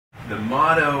the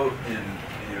motto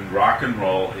in rock and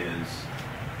roll is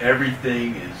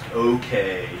everything is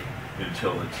okay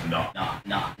until it's not.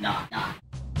 No.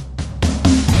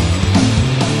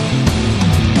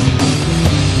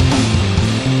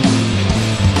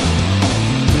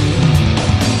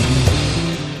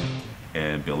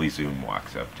 And Billy Zoom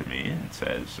walks up to me and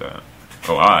says, "Oh,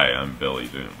 hi, I'm Billy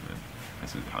Zoom." And I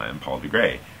said, "Hi, I'm Paul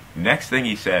DeGray." Next thing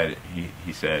he said,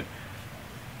 he said,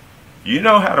 "You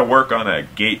know how to work on a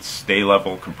Gates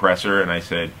stay-level compressor?" And I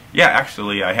said, "Yeah,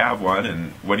 actually, I have one,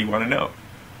 and what do you want to know?"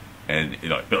 And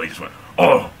Billy just went,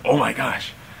 oh my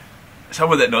gosh,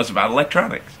 someone that knows about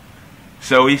electronics.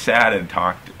 So we sat and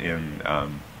talked in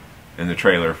the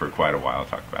trailer for quite a while,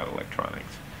 talked about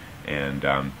electronics. And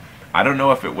I don't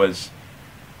know if it was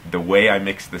the way I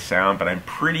mixed the sound, but I'm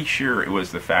pretty sure it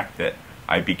was the fact that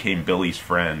I became Billy's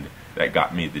friend that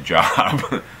got me the job.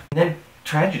 And then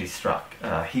tragedy struck.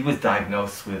 He was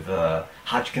diagnosed with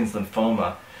Hodgkin's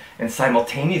lymphoma, and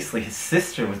simultaneously his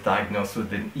sister was diagnosed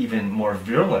with an even more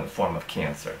virulent form of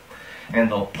cancer.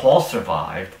 And though Paul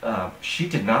survived, she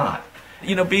did not.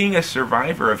 Being a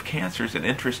survivor of cancer is an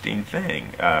interesting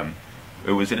thing.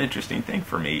 It was an interesting thing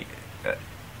for me.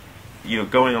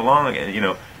 Going along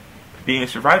and, being a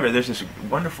survivor, there's this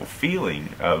wonderful feeling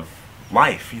of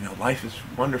life. Life is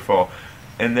wonderful.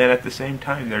 And then at the same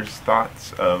time, there's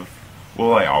thoughts of,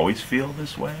 will I always feel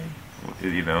this way?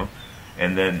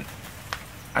 And then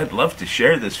I'd love to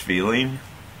share this feeling.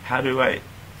 How do I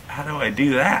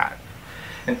do that?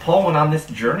 And Paul went on this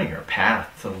journey or path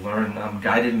to learn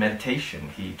guided meditation.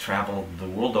 He traveled the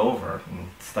world over and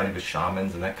studied with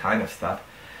shamans and that kind of stuff.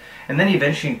 And then he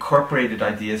eventually incorporated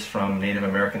ideas from Native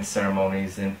American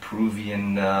ceremonies and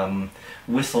Peruvian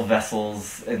whistle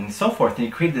vessels and so forth. And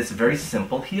he created this very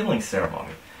simple healing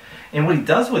ceremony. And what he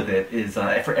does with it is,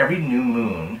 for every new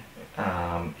moon,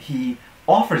 he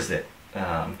offers it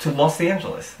to Los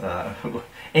Angeles.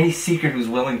 Any seeker who's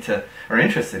willing to or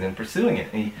interested in pursuing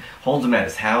it. And he holds them at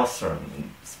his house or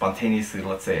spontaneously,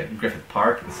 let's say, at Griffith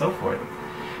Park and so forth.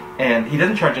 And he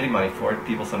doesn't charge any money for it.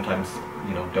 People sometimes,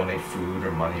 donate food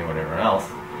or money or whatever else.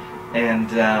 And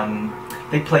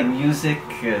they play music,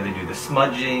 they do the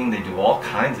smudging, they do all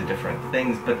kinds of different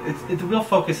things. But the real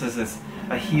focus is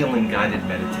a healing guided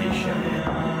meditation.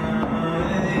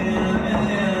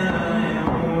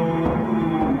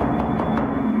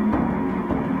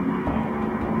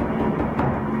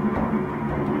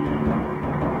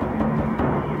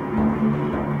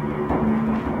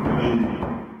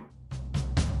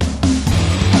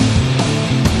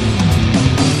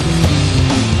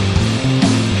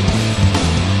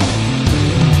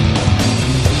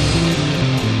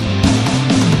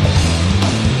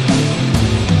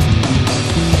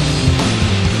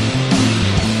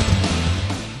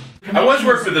 I once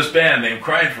worked with this band named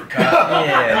Crying for Cotton.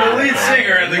 And the lead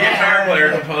singer and the guitar player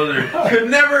and composer could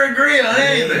never agree on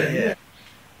anything.